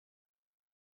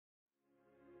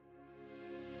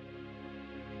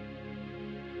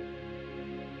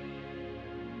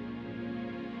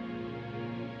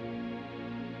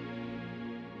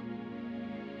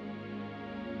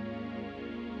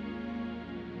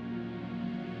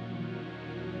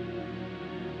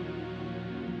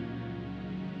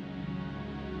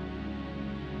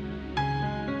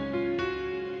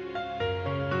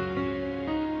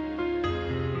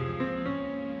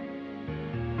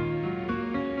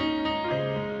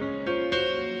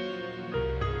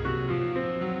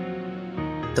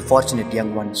the fortunate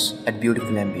young ones at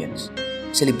beautiful ambience,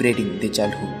 celebrating their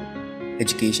childhood.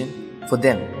 Education, for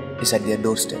them, is at their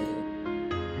doorstep.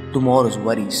 Tomorrow's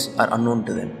worries are unknown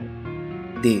to them.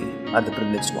 They are the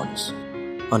privileged ones.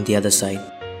 On the other side,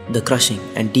 the crushing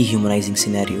and dehumanizing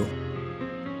scenario,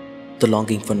 the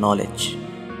longing for knowledge.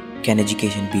 Can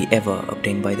education be ever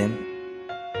obtained by them?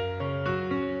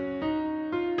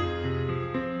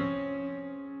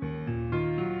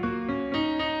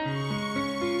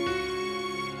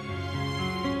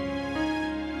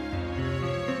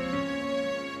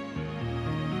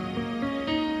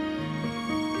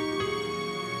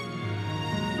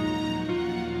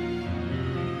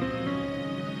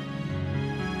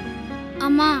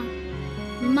 அம்மா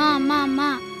அம்மா அம்மா அம்மா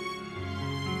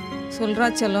சொல்றா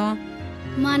செல்லம்.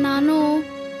 அம்மா நானும்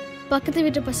பக்கத்து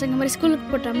வீட்டு பசங்க மாதிரி ஸ்கூலுக்கு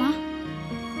போட்டேம்மா.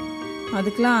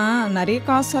 அதுக்கெல்லாம் நிறைய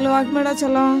காசு செலவாகுமேடா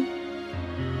செல்லம்.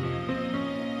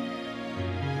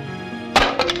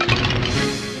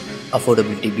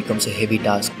 Affordability becomes a heavy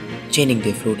task, chaining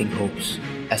their floating hopes,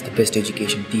 as the best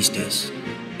education these days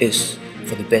is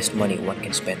for the best money one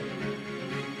can spend.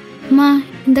 அம்மா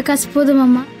இந்த காசு போதும்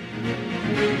அம்மா.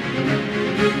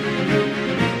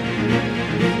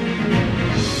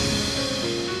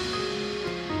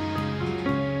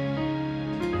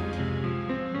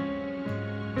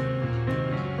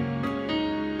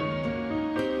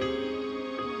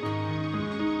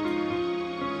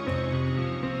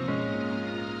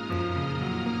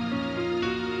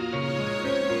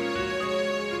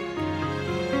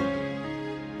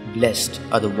 Blessed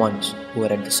are the ones who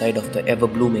are at the side of the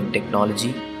ever-blooming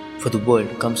technology, for the world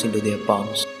comes into their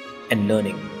palms and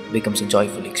learning becomes a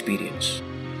joyful experience.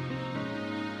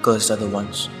 Cursed are the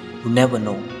ones who never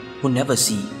know, who never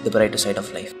see the brighter side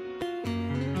of life.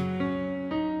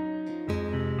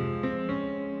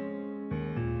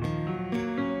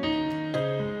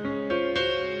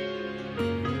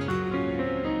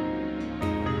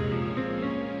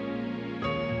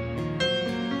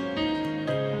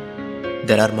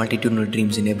 There are multitudinal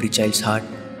dreams in every child's heart.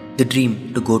 The dream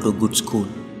to go to a good school,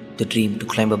 the dream to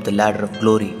climb up the ladder of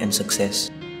glory and success,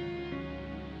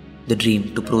 the dream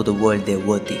to prove the world they are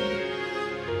worthy.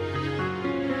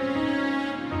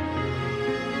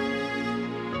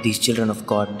 These children of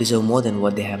God deserve more than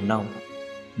what they have now.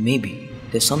 Maybe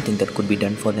there's something that could be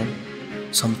done for them,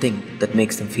 something that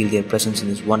makes them feel their presence in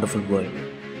this wonderful world,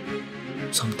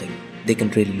 something they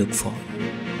can really look for.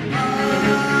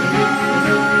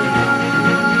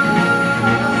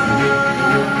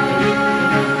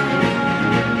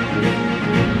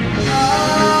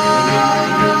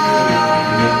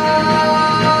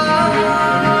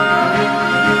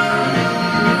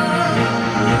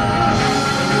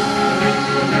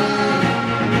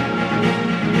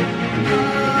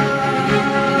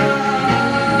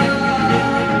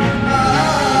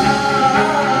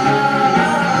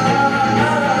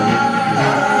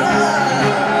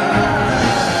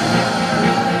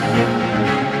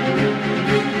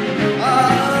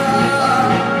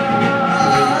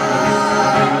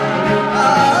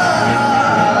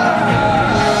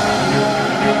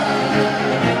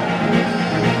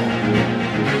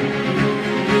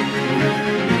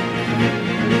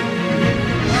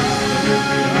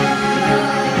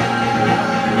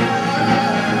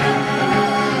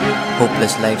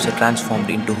 Hopeless lives are transformed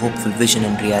into hopeful vision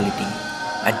and reality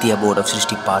at the abode of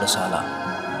Shrishti Padasala.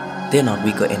 They are not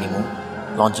weaker anymore,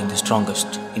 launching the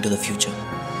strongest into the future.